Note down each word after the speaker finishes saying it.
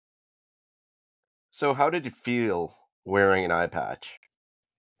So how did it feel wearing an eye patch?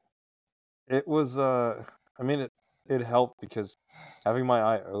 It was I mean it helped because having my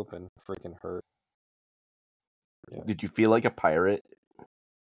eye open freaking hurt. Yeah. Did you feel like a pirate?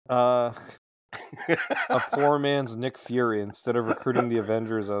 Uh a poor man's Nick Fury. Instead of recruiting the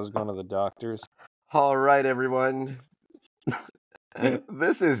Avengers, I was going to the doctors. All right, everyone.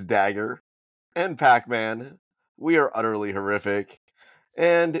 This is Dagger and Pac-Man. We are utterly horrific.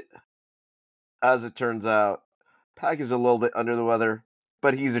 And as it turns out, Pac is a little bit under the weather,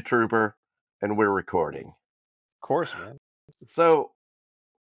 but he's a trooper, and we're recording. Of course, man. So,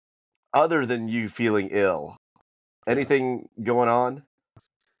 other than you feeling ill, anything going on?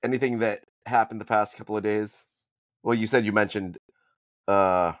 Anything that happened the past couple of days? Well, you said you mentioned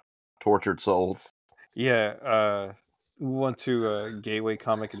Tortured Souls. Yeah, we went to Gateway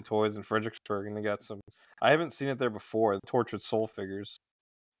Comic and Toys in Fredericksburg, and they got some. I haven't seen it there before. The Tortured Soul figures,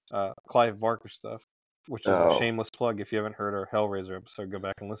 Clive Barker stuff, which is a shameless plug. If you haven't heard our Hellraiser episode, go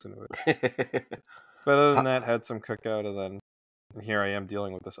back and listen to it. But other than that, had some cookout, and then here I am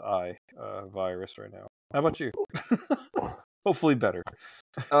dealing with this eye virus right now. How about you? Hopefully better.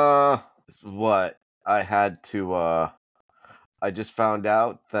 What? I had to I just found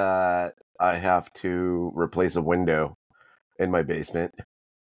out that I have to replace a window in my basement.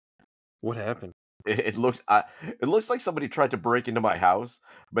 What happened? It looks like somebody tried to break into my house,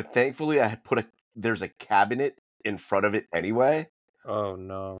 but thankfully I had there's a cabinet in front of it anyway. Oh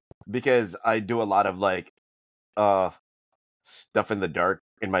no. Because I do a lot of stuff in the dark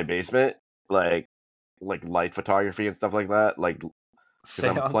in my basement, like light photography and stuff like that, like because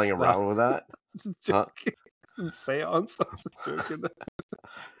I'm playing around with that. Huh? Seance.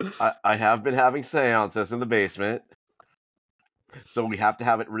 I have been having seances in the basement, so we have to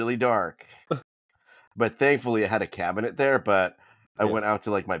have it really dark. But thankfully, I had a cabinet there. But I went out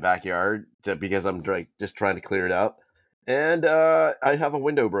to my backyard because I'm just trying to clear it out, and I have a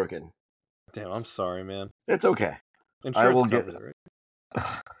window broken. Damn, I'm sorry, man. It's okay. Insurance I will covers it, right?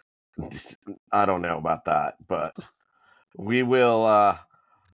 I don't know about that, but we will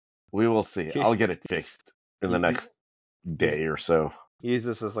see. I'll get it fixed in the next day or so. Use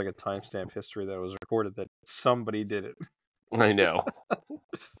this as like a timestamp history that was recorded that somebody did it. I know.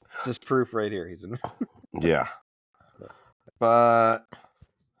 It's just proof right here. Yeah. But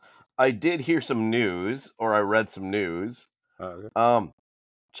I did hear some news, or I read some news. Okay.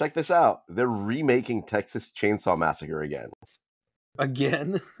 Check this out. They're remaking Texas Chainsaw Massacre again.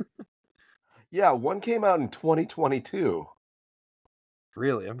 Again? Yeah, one came out in 2022.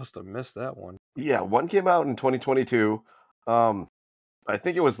 Really? I must have missed that one. Yeah, one came out in 2022. I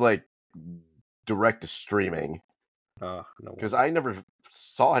think it was direct to streaming. No. Because I never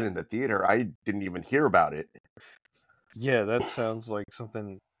saw it in the theater. I didn't even hear about it. Yeah, that sounds like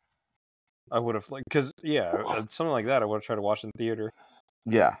something I would have because something like that I would have tried to watch in theater.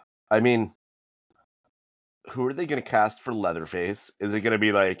 Yeah, I mean, who are they going to cast for Leatherface? Is it going to be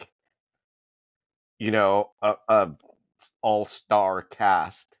a all-star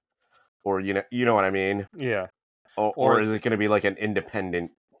cast, or you know what I mean? Yeah. Or is it going to be like an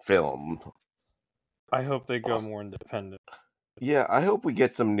independent film? I hope they go more independent. Yeah, I hope we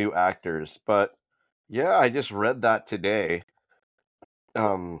get some new actors. But yeah, I just read that today.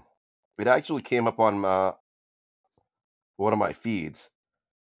 It actually came up on one of my feeds.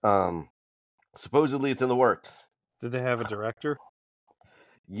 Supposedly it's in the works. Did they have a director?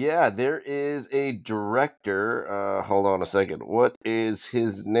 Yeah, there is a director. Hold on a second. What is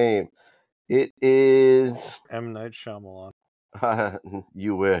his name? It is M. Night Shyamalan.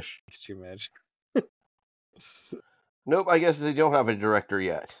 You wish. Could you imagine? Nope, I guess they don't have a director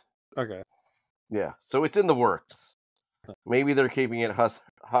yet. Okay. Yeah, so it's in the works. Maybe they're keeping it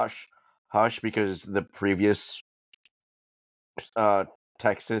hush because the previous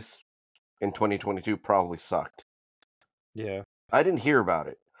Texas in 2022 probably sucked. Yeah. I didn't hear about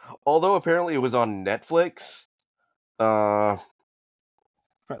it. Although apparently it was on Netflix. That's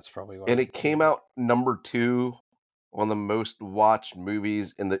probably why. And it came out number 2 on the most watched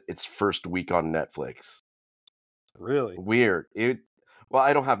movies in its first week on Netflix. Really? Weird. Well,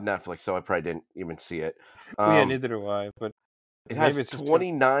 I don't have Netflix, so I probably didn't even see it. Yeah, neither do I. But it has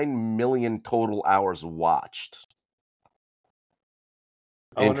 29 million total hours watched.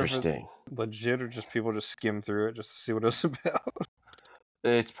 Interesting. Legit, or just people just skim through it just to see what it's about?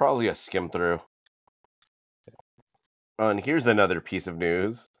 It's probably a skim through. And here's another piece of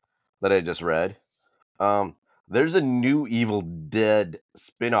news that I just read. There's a new Evil Dead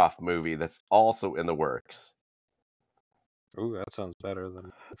spin-off movie that's also in the works. Ooh, that sounds better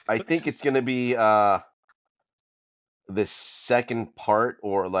than... I think it's going to be the second part,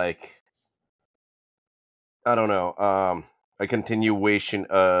 or I don't know, a continuation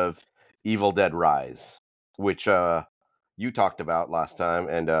of Evil Dead Rise, which you talked about last time,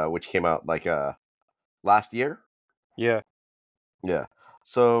 and which came out like last year. Yeah, Yeah.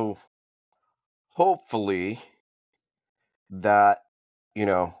 So hopefully that you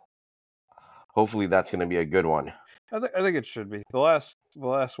know, hopefully that's going to be a good one. I think it should be. The last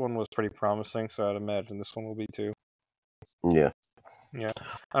one was pretty promising, so I'd imagine this one will be too. Yeah. Yeah,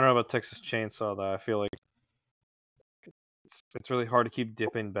 I don't know about Texas Chainsaw though. I feel like it's really hard to keep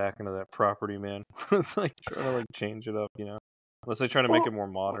dipping back into that property, man. It's like trying to like change it up, unless they try to make Well, it more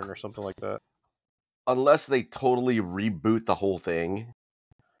modern or something like that. unless they totally reboot the whole thing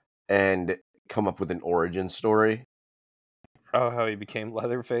and come up with an origin story. Oh, how he became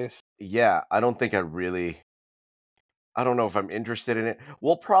Leatherface. Yeah, I don't know if I'm interested in it.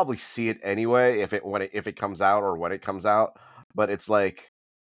 We'll probably see it anyway if it comes out or when it comes out, but it's like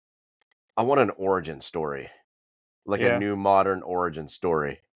I want an origin story. Like a Yeah, new modern origin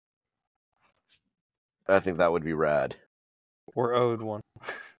story. I think that would be rad. we're owed one.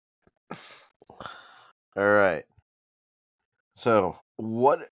 All right. So,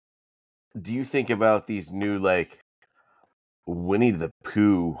 what do you think about these new like Winnie the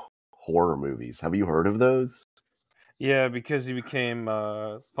Pooh horror movies? Have you heard of those? Yeah, because he became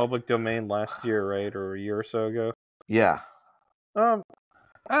public domain last year, right, or a year or so ago. Yeah. Um,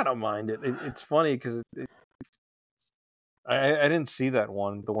 I don't mind it. It's funny because I didn't see that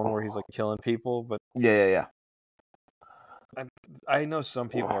one, the one where he's like killing people, but Yeah. I I know some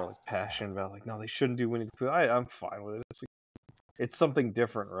people are like passionate about like no, they shouldn't do Winnie the Pooh. I'm fine with it. It's something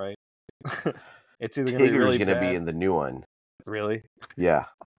different, right? It's either gonna be Tigger's really gonna be bad. in the new one. Really? Yeah.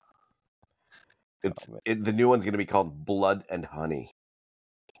 Oh, man. The new one's gonna be called Blood and Honey.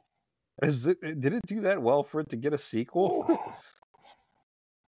 Did it do that well for it to get a sequel?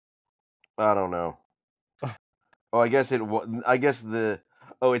 I don't know. Oh, I guess I guess the.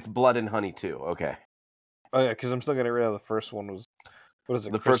 Oh, it's Blood and Honey too. Okay. Oh yeah, because I'm still getting rid of the first one. Was what is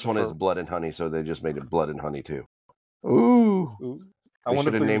it? The first one is Christopher. Blood and Honey, so they just made it Blood and Honey too. Ooh. Ooh. I They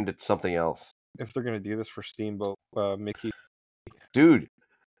wonder should have named it something else. if they're gonna do this for Steamboat Mickey. Dude,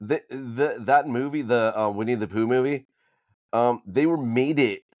 that movie, the Winnie the Pooh movie, they were made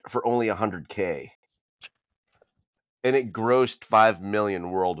it for only 100K, and it grossed 5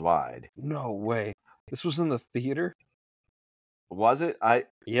 million worldwide. No way. This was in the theater. Was it?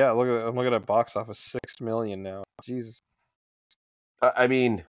 Yeah, I'm looking at box office 6 million now. Jesus. I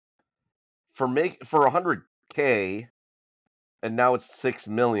mean, for 100K, and now it's 6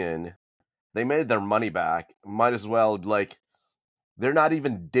 million. They made their money back. Might as well like they're not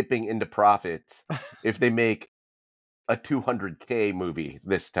even dipping into profits if they make a 200K movie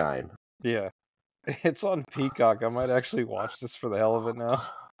this time. Yeah, it's on Peacock. I might actually watch this for the hell of it now.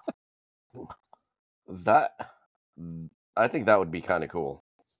 That I think that would be kind of cool.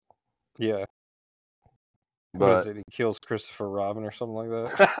 Yeah. What is But it? He kills Christopher Robin or something like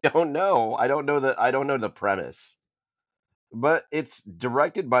that. I don't know. I don't know the premise. But it's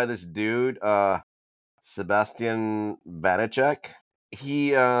directed by this dude, Sebastian Vanacek.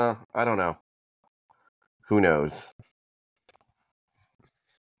 He I don't know. Who knows?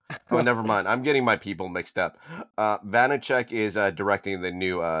 Oh, never mind. I'm getting my people mixed up. Vanacek is directing the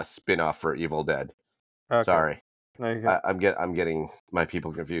new spin-off for Evil Dead. Okay. Sorry. No, you got... I'm getting my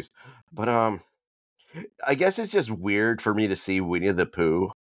people confused. But I guess it's just weird for me to see Winnie the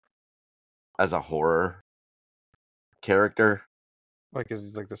Pooh as a horror character. Like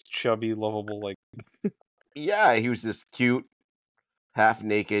is like this chubby, lovable, like Yeah, he was this cute,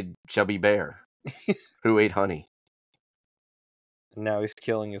 half-naked, chubby bear who ate honey. now he's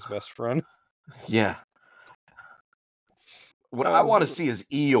killing his best friend. Yeah. What I want to see is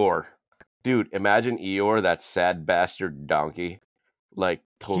Eeyore. Dude, imagine Eeyore, that sad bastard donkey. Like,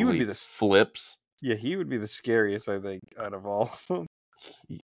 He would totally be the flips. Yeah, he would be the scariest, I think, out of all of them.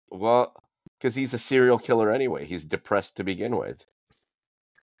 Well, because he's a serial killer anyway. He's depressed to begin with.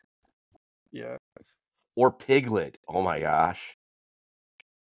 Yeah. Or Piglet. Oh my gosh.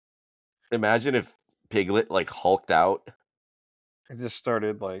 Imagine if Piglet, like, hulked out, It just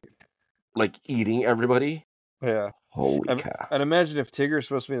started like, eating everybody. yeah. Holy cow. And imagine if Tigger's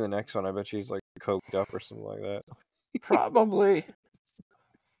supposed to be the next one. I bet she's like coked up or something like that. Probably.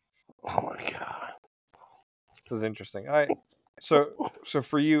 Oh my god. This is interesting. So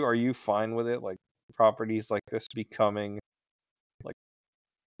for you, are you fine with it? Like properties like this becoming like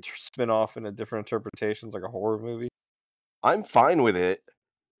spin off into different interpretations, like a horror movie? I'm fine with it.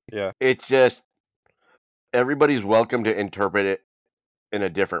 Yeah. It's just everybody's welcome to interpret it in a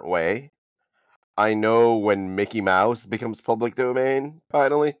different way. I know when Mickey Mouse becomes public domain,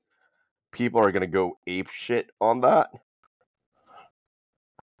 finally, people are gonna go ape shit on that.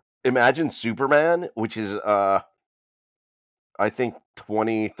 Imagine Superman, which is I think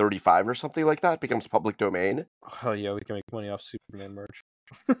 2035 or something like that, becomes public domain. Oh yeah, we can make money off Superman merch.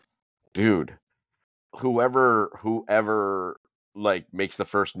 Dude, whoever like makes the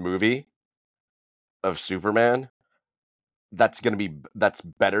first movie of Superman, that's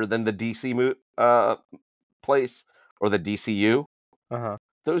better than the DC place or the DCU. Uh-huh.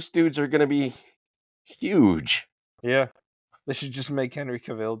 Those dudes are gonna be huge. Yeah. They should just make Henry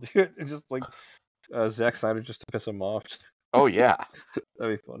Cavill do it, and just like Zack Snyder just to piss him off. Oh yeah.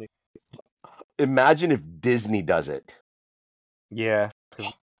 That'd be funny. Imagine if Disney does it. Yeah,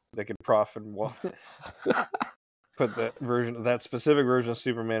 because they could profit well. Put that specific version of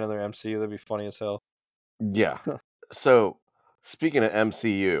Superman in their MCU. That'd be funny as hell. Yeah. So, speaking of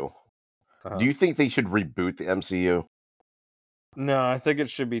MCU, do Uh-huh. you think they should reboot the MCU? No, I think it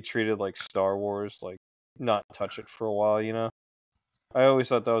should be treated like Star Wars, like not touch it for a while. You know, I always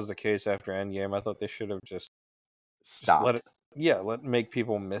thought that was the case after Endgame. I thought they should have just let it, Stopped. make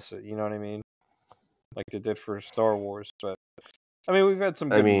people miss it. You know what I mean? Like they did for Star Wars. But I mean, we've had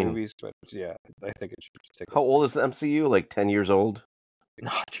some I good mean, movies, but yeah, I think it should just take. how old is the MCU? Like 10 years old?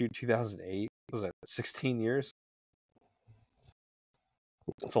 No, 2008. Was that 16 years?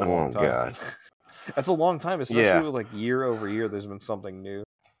 That's a long Oh time. god. That's a long time, especially Yeah. with like year over year. There's been something new,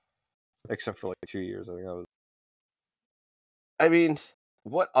 except for like 2 years. I think that was. I mean,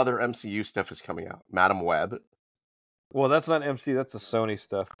 what other MCU stuff is coming out? Madam Web. Well, that's not MC. That's the Sony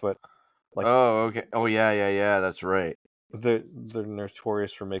stuff. But like, Oh, okay. Oh yeah, that's right. they're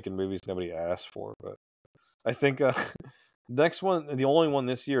notorious for making movies nobody asked for. But I think next one, the only one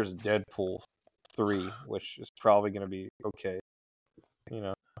this year is Deadpool 3, which is probably going to be okay. You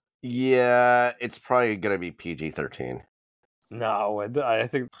know. Yeah, it's probably going to be PG-13. No, I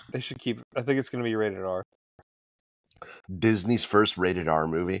think they should keep. I think it's going to be rated R. Disney's first rated R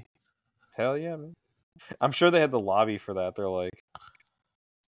movie. Hell yeah, man. I'm sure they had the lobby for that. They're like,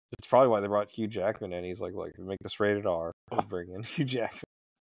 it's probably why they brought Hugh Jackman in. He's like, make this rated R. We'll bring in Hugh Jackman.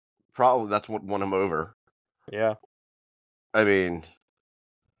 Probably that's what won him over. Yeah. I mean,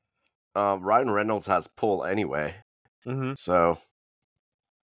 Ryan Reynolds has pull anyway. Mm-hmm. So,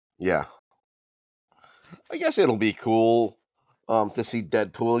 yeah. I guess it'll be cool to see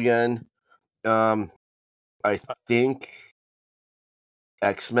Deadpool again. I think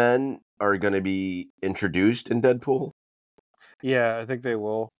X-Men are going to be introduced in Deadpool. Yeah, I think they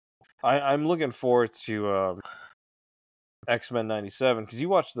will. I'm looking forward to X-Men 97 because you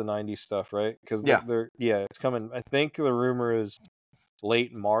watched the 90s stuff, right? Because Yeah. it's coming. I think the rumor is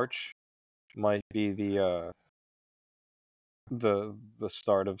late March might be the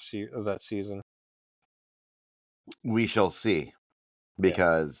start of that season. We shall see.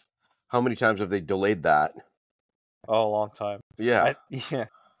 Because how many times have they delayed that? Oh, a long time. Yeah.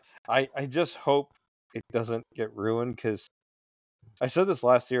 I just hope it doesn't get ruined because I said this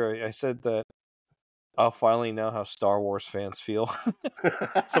last year. I said that I'll finally know how Star Wars fans feel.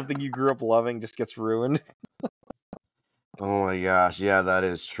 Something you grew up loving just gets ruined. Oh my gosh, yeah, that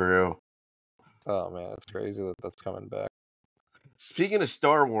is true. Oh man, it's crazy that that's coming back. Speaking of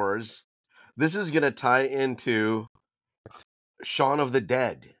Star Wars, this is going to tie into Shaun of the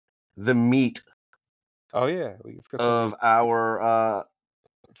Dead, the meat Oh yeah, it's got of our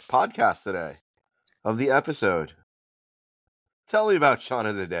podcast today, of the episode. Tell me about Shaun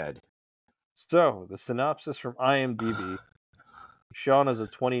of the Dead. So, the synopsis from IMDb. Shaun is a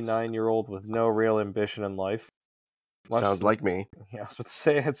 29-year-old with no real ambition in life. Sounds like me. Yeah, I was about to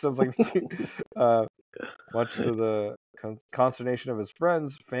say, it sounds like me too. Much to the consternation of his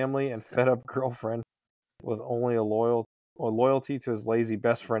friends, family, and fed-up girlfriend, with only a loyalty to his lazy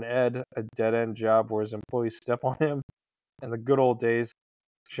best friend Ed, a dead-end job where his employees step on him. In the good old days,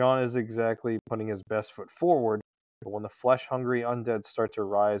 Shaun is exactly putting his best foot forward, but when the flesh-hungry undead start to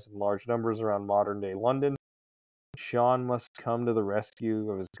rise in large numbers around modern-day London, Shaun must come to the rescue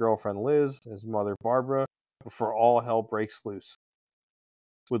of his girlfriend Liz, his mother Barbara, before all hell breaks loose.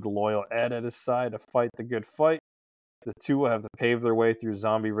 With the loyal Ed at his side to fight the good fight, the two will have to pave their way through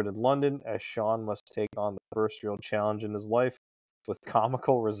zombie-ridden London as Shaun must take on the first real challenge in his life with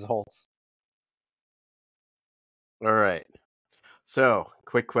comical results. All right. So,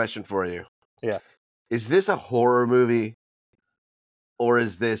 quick question for you. Yeah. Is this a horror movie? Or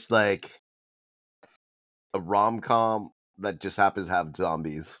is this like a rom-com that just happens to have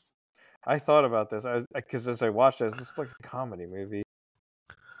zombies? I thought about this because as I watched it, this is like a comedy movie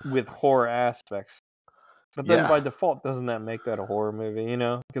with horror aspects. But then by default, doesn't that make that a horror movie, you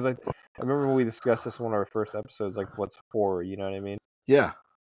know? Because I remember when we discussed this in one of our first episodes, like, what's horror, you know what I mean? Yeah.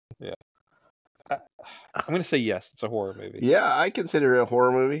 Yeah. I'm gonna say yes. It's a horror movie. Yeah, I consider it a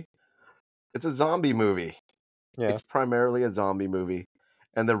horror movie. It's a zombie movie. Yeah. It's primarily a zombie movie,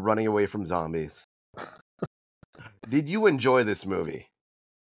 and they're running away from zombies. Did you enjoy this movie?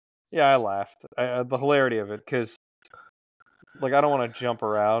 Yeah, I laughed. The hilarity of it, because like I don't want to jump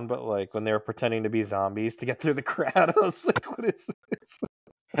around, but like when they were pretending to be zombies to get through the crowd, I was like, "What is this?"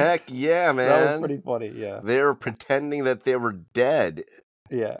 Heck yeah, man. That was pretty funny. Yeah. They were pretending that they were dead.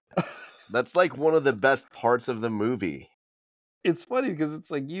 Yeah. That's like one of the best parts of the movie. It's funny because it's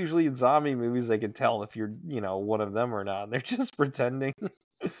like usually in zombie movies they can tell if you're, one of them or not. And they're just pretending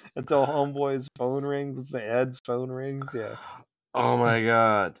until homeboy's phone rings, the Ed's phone rings. Yeah. Oh my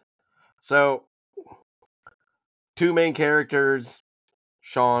god. So, two main characters,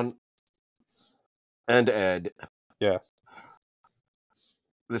 Shaun and Ed. Yeah.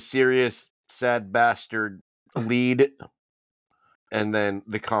 The serious, sad bastard lead, and then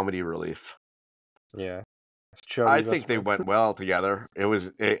the comedy relief. Yeah. I think they went well together.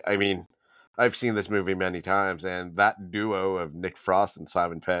 I mean, I've seen this movie many times, and that duo of Nick Frost and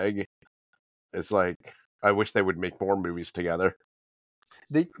Simon Pegg is like, I wish they would make more movies together.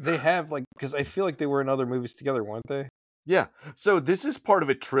 They have, like, because I feel like they were in other movies together, weren't they? Yeah. So this is part of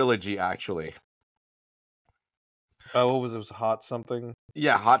a trilogy, actually. Oh, what was it? It was Hot something?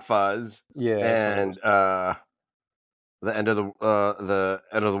 Yeah, Hot Fuzz. Yeah. And the end of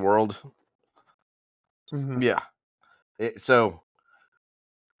the world. Mm-hmm. Yeah. So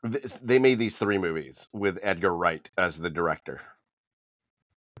they made these 3 movies with Edgar Wright as the director.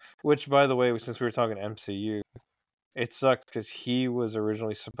 Which, by the way, since we were talking MCU, it sucked because he was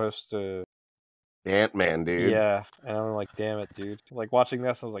originally supposed to. Ant-Man, dude. Yeah, and I'm like, damn it, dude. Like watching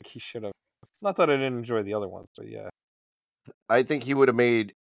this, I was like, he should have. Not that I didn't enjoy the other ones, but yeah. I think he would have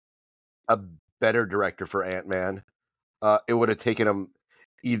made a better director for Ant-Man. It would have taken him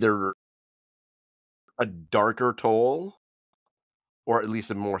either a darker toll or at least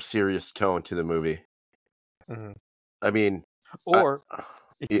a more serious tone to the movie. Mm-hmm. I mean, or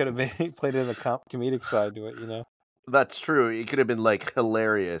it could have been played in the comedic side to it, That's true. It could have been like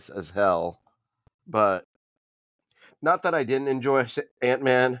hilarious as hell, but not that I didn't enjoy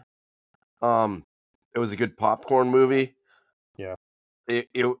Ant-Man. It was a good popcorn movie. Yeah.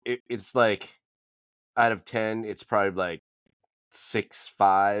 It's like out of 10, it's probably like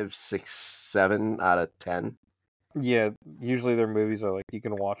 6.5, 6.7 out of 10. Yeah, usually their movies are like you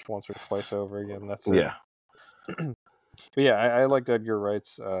can watch once or twice over again. That's it. Yeah. But yeah, I liked Edgar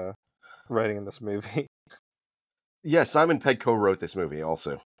Wright's writing in this movie. Yeah, Simon Pegg co-wrote this movie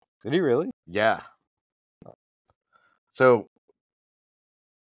also. Did he really? Yeah. So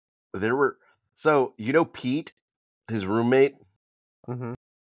Pete, his roommate? Mm-hmm.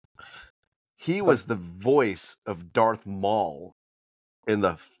 He was the voice of Darth Maul in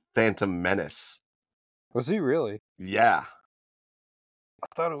the Phantom Menace. Was he really? Yeah. I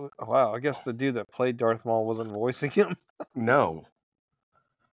thought it was. Wow, I guess the dude that played Darth Maul wasn't voicing him. No.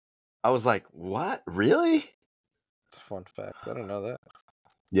 I was like, what? Really? It's a fun fact. I didn't know that.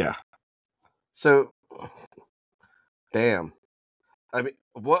 Yeah. So, damn. I mean,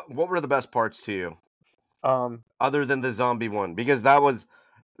 what were the best parts to you? Other than the zombie one, because that was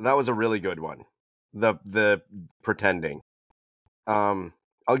a really good one. The pretending. I'll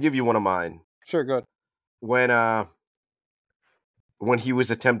give you one of mine. Sure, good. When he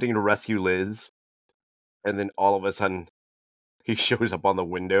was attempting to rescue Liz, and then all of a sudden he shows up on the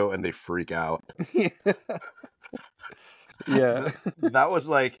window and they freak out. Yeah. That was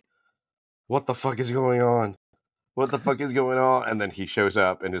like, what the fuck is going on? What the fuck is going on? And then he shows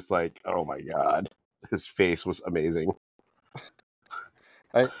up and it's like, oh my god. His face was amazing.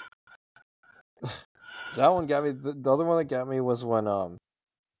 That one got me. The other one that got me was when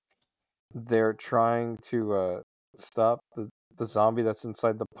they're trying to stop the zombie that's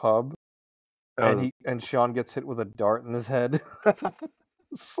inside the pub, and Shaun gets hit with a dart in his head.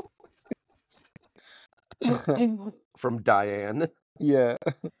 From Diane. Yeah.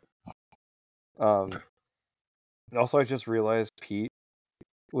 Also, I just realized Pete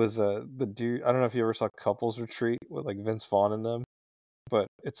was the dude. I don't know if you ever saw Couples Retreat with like Vince Vaughn in them, but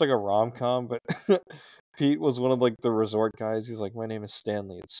it's like a rom-com. But Pete was one of like the resort guys. He's like, my name is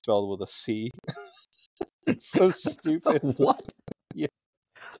Stanley. It's spelled with a C. It's so stupid. What? Yeah.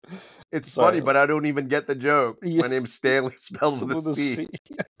 It's funny, but I don't even get the joke. Yeah. My name's Stanley, spelled with a C.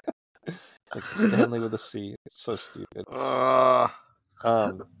 It's like Stanley with a C. It's so stupid. But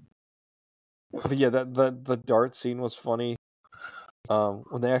yeah, the dart scene was funny.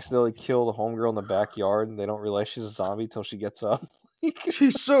 When they accidentally kill the homegirl in the backyard and they don't realize she's a zombie till she gets up.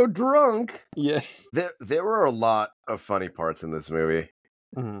 She's so drunk. Yeah. There were a lot of funny parts in this movie.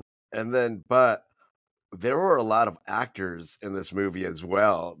 Mm-hmm. And then, but there were a lot of actors in this movie as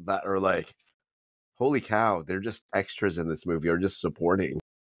well that are like, holy cow, they're just extras in this movie or just supporting.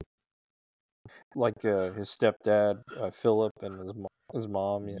 Like his stepdad, Philip, and his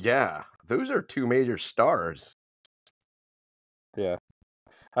mom. Yeah, Yeah, those are two major stars. yeah.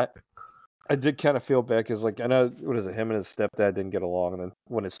 I did kind of feel bad because, like, I know, what is it? Him and his stepdad didn't get along, and then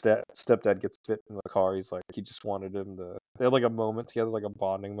when his stepdad gets fit in the car, he's like, he just wanted him to. They had like a moment together, like a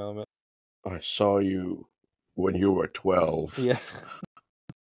bonding moment. I saw you when you were 12. Yeah,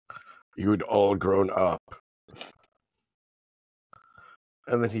 You'd all grown up.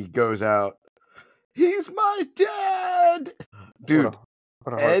 And then he goes out. He's my dad! Dude,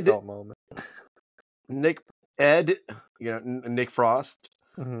 what a Ed, heartfelt moment. Ed, Nick Frost,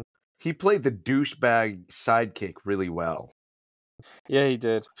 Hmm. he played the douchebag sidekick really well. Yeah, he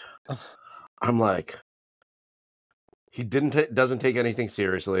did. I'm like, he doesn't take anything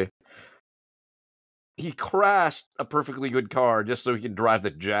seriously. He crashed a perfectly good car just so he could drive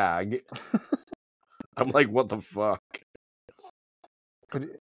the Jag. I'm like, what the fuck? But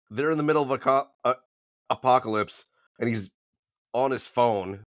They're in the middle of a apocalypse, and he's on his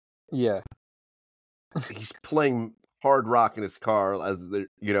phone. yeah, He's playing hard rock in his car as they're,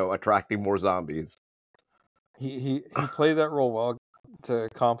 attracting more zombies. he played that role well to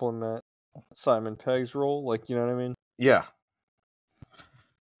complement Simon Pegg's role. Like, you know what I mean? Yeah.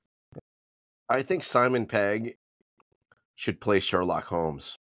 I think Simon Pegg should play Sherlock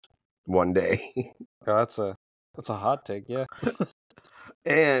Holmes one day. Oh, that's a hot take. Yeah.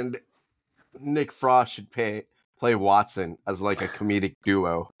 And Nick Frost should play Watson as like a comedic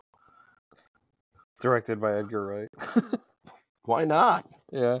duo. Directed by Edgar Wright. Why not?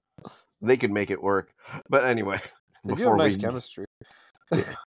 Yeah. They could make it work. But anyway, They do have nice chemistry.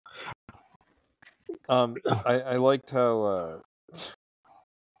 Yeah. I liked how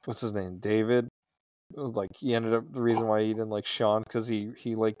what's his name? David. It was like he ended up the reason why he didn't like Shaun because he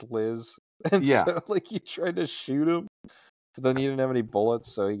liked Liz. And Yeah. so like he tried to shoot him. But then he didn't have any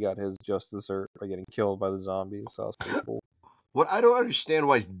bullets, so he got his just dessert by getting killed by the zombies. So that was pretty cool. What I don't understand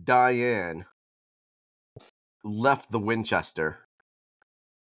why is Diane left the Winchester.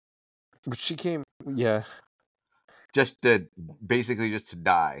 But she came, yeah. Just to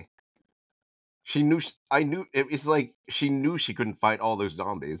die. It's like she knew she couldn't fight all those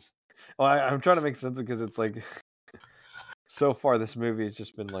zombies. Well, I'm trying to make sense because it's like so far this movie has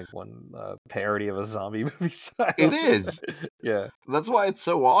just been like one parody of a zombie movie style. It is. Yeah. That's why it's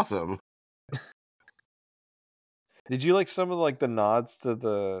so awesome. Did you like some of like the nods to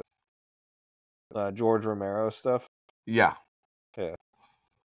the George Romero stuff? Yeah. Yeah.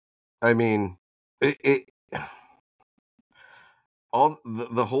 I mean, it all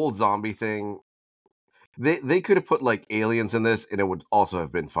the whole zombie thing. They could have put like aliens in this, and it would also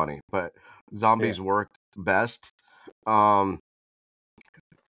have been funny. But zombies worked best. What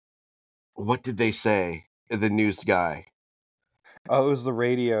did they say? The news guy. Oh, it was the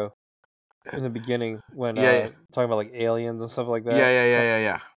radio in the beginning when talking about like aliens and stuff like that.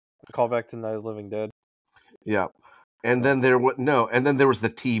 Yeah. Call back to Night of the Living Dead. Yeah. And then there was the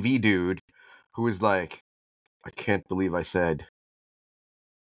TV dude who was like, I can't believe I said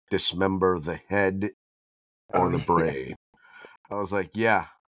dismember the head or the brain. I was like, yeah,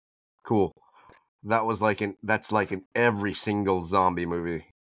 cool. That's like in every single zombie movie.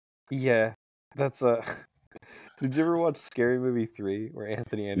 Yeah, that's Did you ever watch Scary Movie 3 where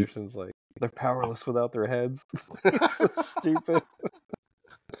Anthony Anderson's like, they're powerless without their heads? It's so stupid.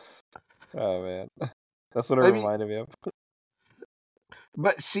 Oh man, that's what it reminded me of.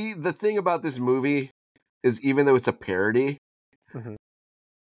 But see, the thing about this movie is, even though it's a parody,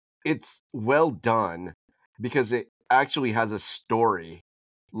 it's well done because it actually has a story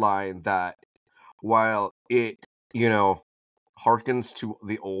line that, while it, harkens to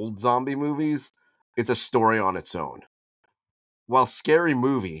the old zombie movies, it's a story on its own. While Scary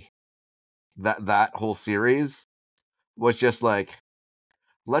Movie, that whole series was just like,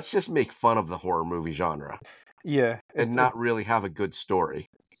 let's just make fun of the horror movie genre. Yeah. And not really have a good story.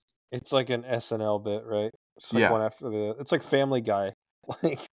 It's like an SNL bit, right? It's like one after the. It's like Family Guy.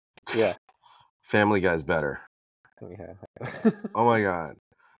 Like, yeah. Family Guy's better. Yeah. Oh my god.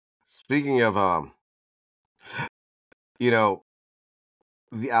 Speaking of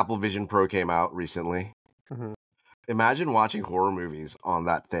the Apple Vision Pro came out recently. Imagine watching horror movies on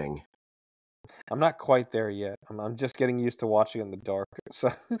that thing. I'm not quite there yet. I'm just getting used to watching in the dark.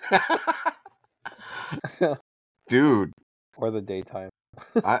 So. Dude. Or the daytime.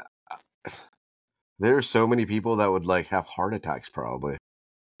 There are so many people that would like have heart attacks probably.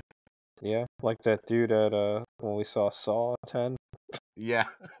 Yeah, like that dude at when we saw Saw 10. Yeah.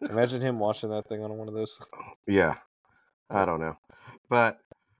 Imagine him watching that thing on one of those. Yeah. I don't know. But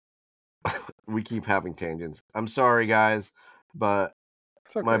we keep having tangents. I'm sorry, guys, but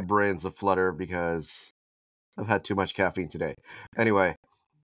It's my okay. brain's a flutter because I've had too much caffeine today. Anyway,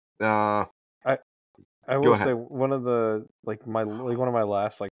 uh, I go will say ahead. one of the one of my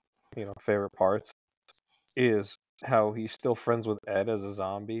last favorite parts is how he's still friends with Ed as a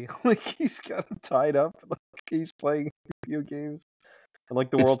zombie. Like he's got him tied up. Like he's playing video games, and like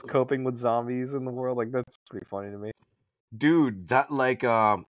the It's world's coping with zombies in the world. Like that's pretty funny to me. dude, that like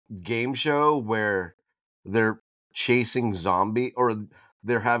game show where they're chasing zombie or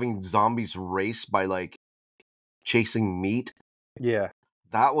they're having zombies race by like chasing meat. Yeah.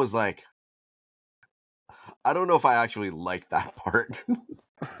 That was like I don't know if I actually like that part.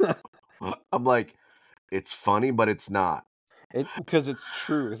 I'm like, it's funny, but it's not. Because it's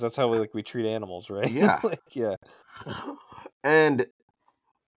true. Because that's how we treat animals, right? Yeah. Like yeah. And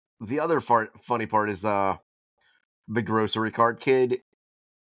the other funny part is the grocery cart kid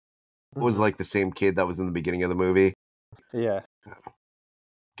was Mhm. like the same kid that was in the beginning of the movie. Yeah.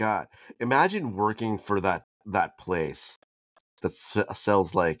 God, imagine working for that place that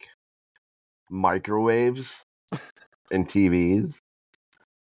sells like microwaves and TVs,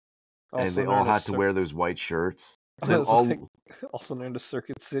 and Also they all known as had to wear those white shirts. Then it's like all also known as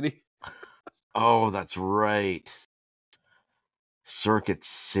Circuit City. oh, that's right, Circuit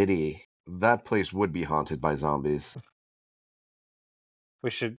City. That place would be haunted by zombies. We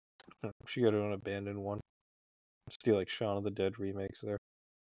should go to an abandoned one. Just do like Shaun of the Dead remakes there.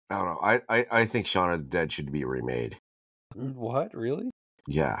 I don't know. I think Shaun of the Dead should be remade. What? Really?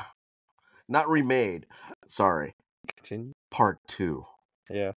 Yeah, not remade. Sorry, Continue. part 2.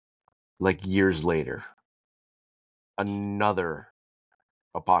 Yeah. Like years later, another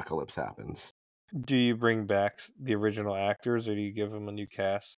apocalypse happens. Do you bring back the original actors, or do you give them a new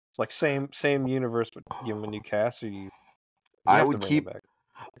cast? Like same universe, but give them a new cast, or you I have to would bring them keep back?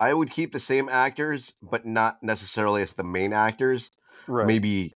 I would keep the same actors, but not necessarily as the main actors. Right.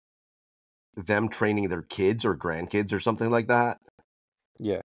 Maybe them training their kids or grandkids or something like that.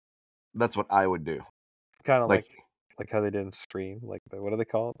 Yeah. That's what I would do. Kind of Like, like how they did in Stream. Like the what do they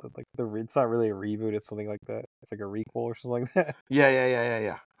call it? It's not really a reboot. It's something like that. It's like a requel or something like that.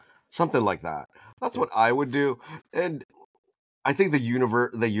 yeah. Something like that. That's Yeah. what I would do. And I think the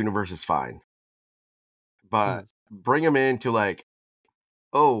universe is fine. But Mhm. bring them into like,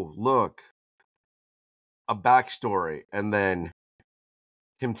 oh, look, a backstory, and then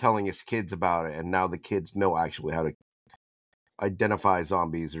him telling his kids about it, and now the kids know actually how to identify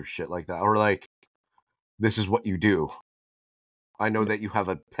zombies or shit like that. Or like, this is what you do. I know that you have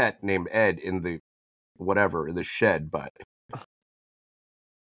a pet named Ed in the whatever, in the shed, but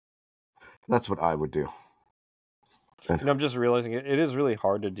that's what I would do. And, I'm just realizing it is really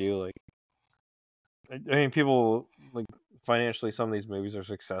hard to do. Like, I mean, people like financially, some of these movies are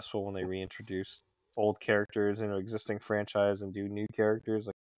successful when they reintroduce old characters into existing franchise and do new characters,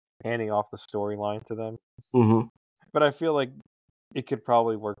 like handing off the storyline to them. mhm. But I feel like it could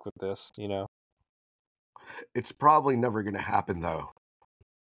probably work with this, you know. It's probably never going to happen though,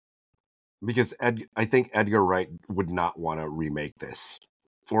 because I think Edgar Wright would not want to remake this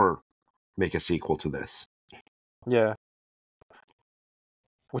or make a sequel to this. Yeah,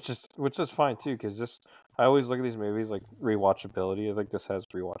 which is fine too, because this I always look at these movies like rewatchability. I think this has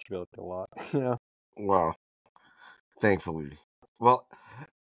rewatchability a lot, you know. Well, thankfully. Well,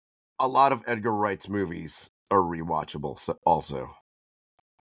 a lot of Edgar Wright's movies are rewatchable also.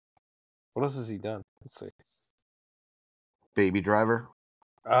 What else has he done? Let's see. Baby Driver.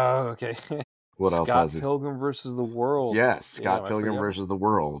 Oh, okay. What else Scott has he? Pilgrim versus the World. Yes, Damn, Scott I Pilgrim forgot. versus the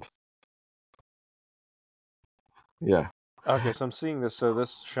World. Yeah. Okay, so I'm seeing this. So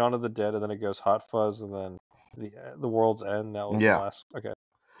this Shaun of the Dead, and then it goes Hot Fuzz, and then the World's End. That was the Yeah. last. Okay.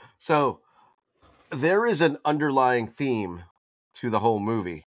 So there is an underlying theme to the whole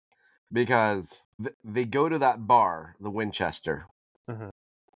movie because they go to that bar, the Winchester, Hmm.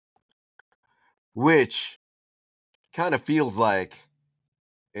 which kind of feels like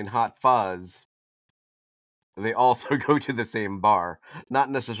in Hot Fuzz, they also go to the same bar. Not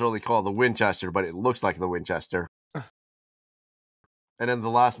necessarily called the Winchester, but it looks like the Winchester. And in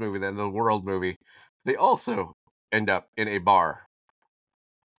the last movie, then the World movie, they also end up in a bar.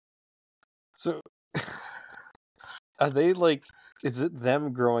 So are they like? Is it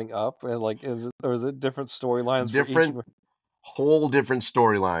them growing up, and like, or is it different storylines for each? Different, whole different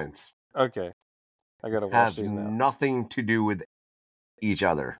storylines. Okay, I gotta watch Have these now. nothing to do with each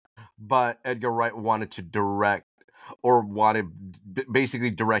other. But Edgar Wright wanted to direct, or basically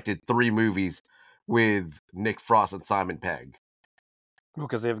directed 3 movies with Nick Frost and Simon Pegg.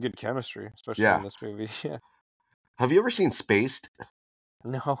 Because they have good chemistry, especially Yeah. in this movie. Yeah. Have you ever seen Spaced?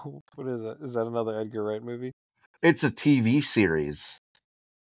 No, what is that? Is that another Edgar Wright movie? It's a TV series.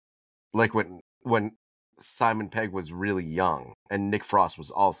 Like when Simon Pegg was really young and Nick Frost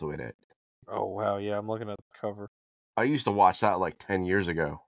was also in it. Oh wow, yeah, I'm looking at the cover. I used to watch that like 10 years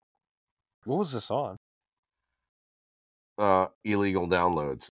ago. What was this on? Illegal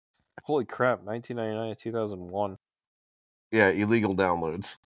downloads. Holy crap, 1999 to 2001. Yeah, illegal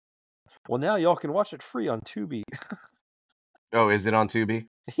downloads. Well, now y'all can watch it free on Tubi. Oh, is it on Tubi?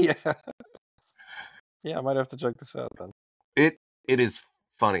 Yeah. Yeah, I might have to check this out then. It is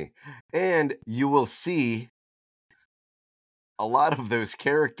funny. And you will see a lot of those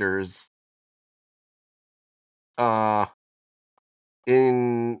characters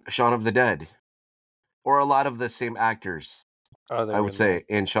in Shaun of the Dead. Or a lot of the same actors, Oh, they I were would in that. say,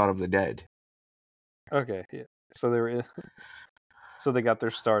 in Shaun of the Dead. Okay, yeah. So they were in. So they got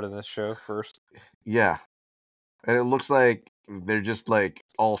their start in this show first. Yeah. And it looks like they're just like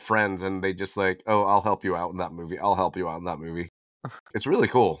all friends and they just like, oh, I'll help you out in that movie. I'll help you out in that movie. It's really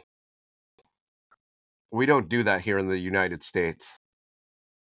cool. We don't do that here in the United States.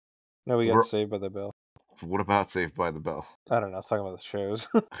 No, we got We're, Saved by the Bell. what about Saved by the Bell? I don't know. I was talking about the shows.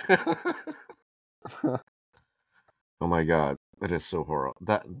 Oh my god, that is so horrible.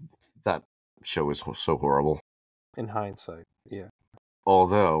 That show is so horrible. In hindsight, yeah.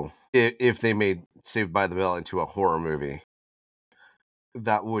 Although, if they made Saved by the Bell into a horror movie,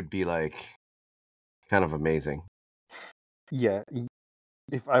 that would be like kind of amazing. Yeah,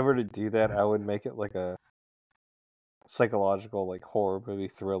 if I were to do that, I would make it like a psychological, like horror movie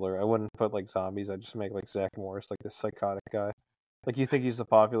thriller. I wouldn't put like zombies. I'd just make like Zach Morris, like this psychotic guy. Like you think he's the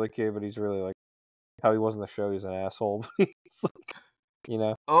popular kid, but he's really like how he was in the show. He's an asshole. He's like, you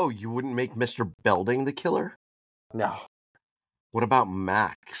know? Oh, you wouldn't make Mr. Belding the killer? No. What about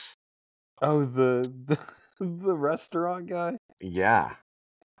Max? Oh, the restaurant guy. Yeah,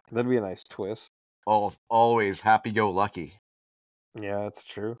 That'd be a nice twist. always happy-go-lucky. Yeah, that's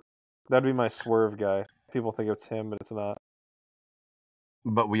true. That'd be my swerve guy. People think it's him, but it's not.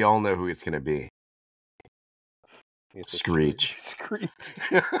 But we all know who it's going to be. It's a Screech. Screech.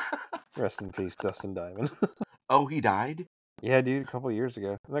 Rest in peace, Dustin Diamond. Oh, he died? Yeah, dude, a couple of years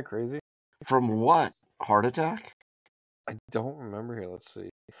ago. Isn't that crazy? From what? Heart attack? I don't remember here. Let's see.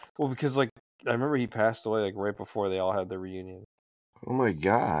 Well, because like I remember he passed away like right before they all had their reunion. Oh my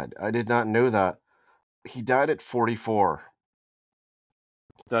god, I did not know that. He died at 44.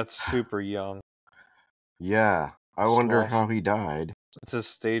 That's super young. Yeah, I wonder how he died. It says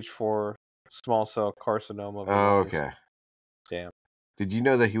stage 4 small cell carcinoma of the Oh, lungs. okay. Damn. Did you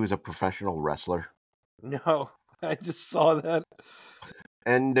know that he was a professional wrestler? No, I just saw that.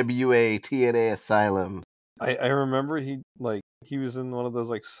 NWA TNA Asylum. I remember he was in one of those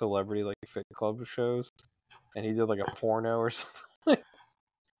like celebrity like fit club shows, and he did like a porno or something.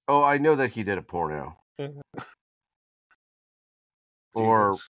 Oh, I know that he did a porno. Dude,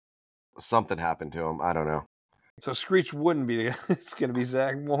 Or something happened to him. I don't know. so Screech wouldn't be the guy. It's gonna be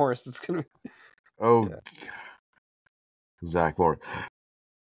Zach Morris. It's gonna be. Oh, Yeah. Zach Morris.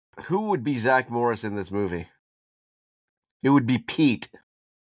 Who would be Zach Morris in this movie? It would be Pete.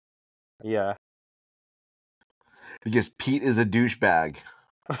 Yeah. Because Pete is a douchebag.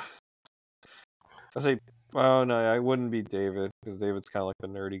 I say, oh no, I wouldn't be David because David's kind of like the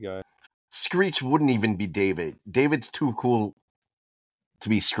nerdy guy. Screech wouldn't even be David. David's too cool to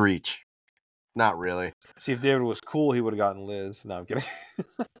be Screech. Not really. See, if David was cool, he would have gotten Liz. No, I'm kidding.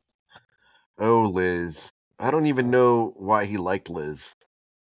 Oh, Liz. I don't even know why he liked Liz.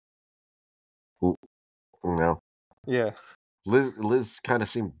 No. Yeah. Liz kind of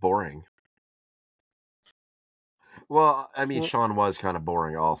seemed boring. Well, I mean, Shaun was kind of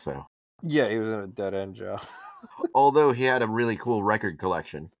boring also. Yeah, he was in a dead end job. Although he had a really cool record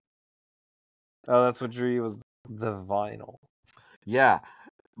collection. Oh, that's what drew you was the vinyl. Yeah.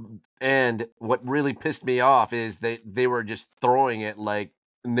 And what really pissed me off is they were just throwing it like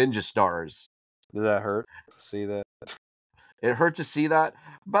ninja stars. Did that hurt to see that? It hurt to see that.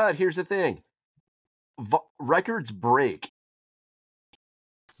 But here's the thing. Records break.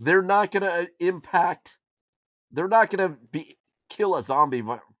 They're not going to impact. They're not going to kill a zombie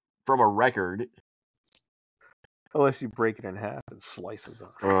from a record. Unless you break it in half and slice it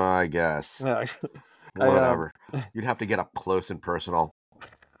up. I guess. No, Whatever. You'd have to get up close and personal.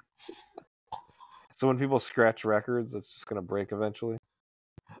 So when people scratch records, it's just going to break eventually?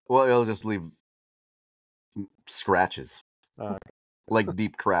 Well, it'll just leave scratches. Okay. Like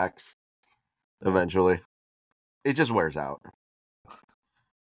deep cracks. Eventually. It just wears out.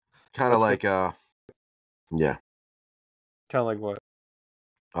 Kind of like, yeah. Kind of like what?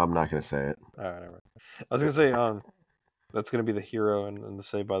 I'm not gonna say it. All right, all right. I was gonna say, that's gonna be the hero in the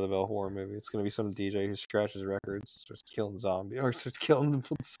Saved by the Bell horror movie. It's gonna be some DJ who scratches records, starts killing zombies, or starts killing them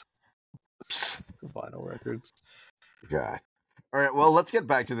with vinyl records. God. All right, well, let's get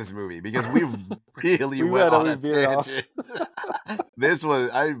back to this movie because we really We went on we a veered off. tangent. This was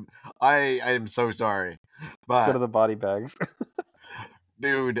I am so sorry, Let's go to but the body bags.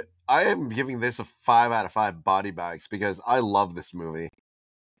 dude, I am giving this a 5 out of 5 body bags because I love this movie.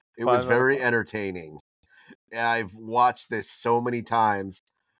 It 5 was out of very 5. entertaining. I've watched this so many times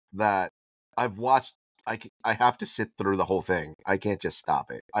that I've watched. I have to sit through the whole thing. I can't just stop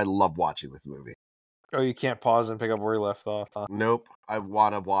it. I love watching this movie. Oh, you can't pause and pick up where you left off, huh? Nope, I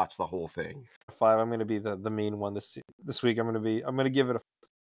want to watch the whole thing. 5. I'm gonna be the mean one this week. I'm gonna give it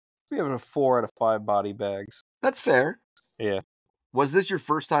a 4 out of 5 body bags. That's fair. Yeah. Was this your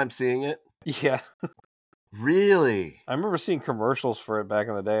first time seeing it? Yeah. Really? I remember seeing commercials for it back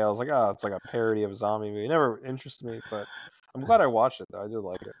in the day. I was like, oh, it's like a parody of a zombie movie. It never interested me, but I'm glad I watched it though. I did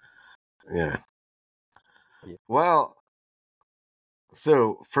like it. Yeah. Yeah. Well,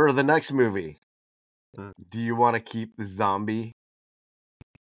 so for the next movie, do you want to keep the zombie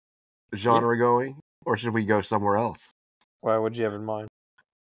genre going, or should we go somewhere else? Why? What'd you have in mind?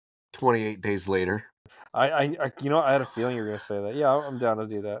 28 Days Later. I I had a feeling you were gonna say that. Yeah, I'm down to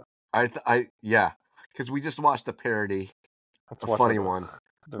do that. Yeah, because we just watched the parody, Let's a watch funny one.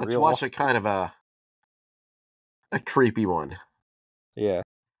 Let's real watch one. a kind of a creepy one. Yeah.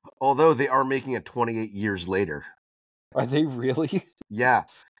 Although they are making it 28 years later. Are they really? Yeah,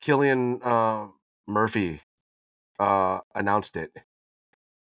 Cillian Murphy announced it.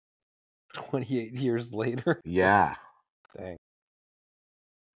 28 years later. Yeah. Dang.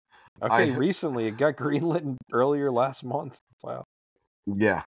 Okay, recently it got greenlit earlier last month. Wow.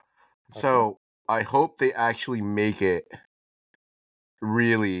 Yeah. So I hope they actually make it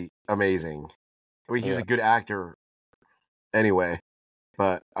really amazing. I mean, he's a good actor anyway,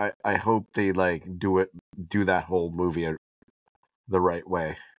 but I hope they like do that whole movie the right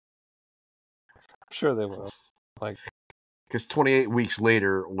way. I'm sure they will. Like, because 28 Weeks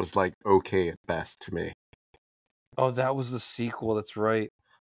Later was like okay at best to me. Oh, that was the sequel. That's right.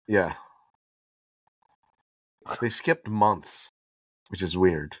 Yeah. They skipped months, which is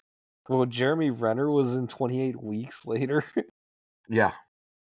weird. Well, Jeremy Renner was in 28 Weeks Later. Yeah.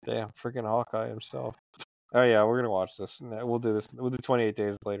 Damn, freaking Hawkeye himself. Oh yeah, we're gonna watch this. We'll do this. We'll do 28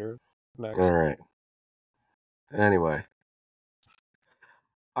 Days Later next. All right. Anyway,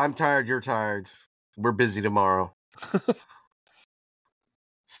 I'm tired. You're tired. We're busy tomorrow.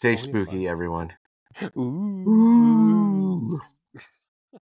 Stay spooky, everyone. Ooh.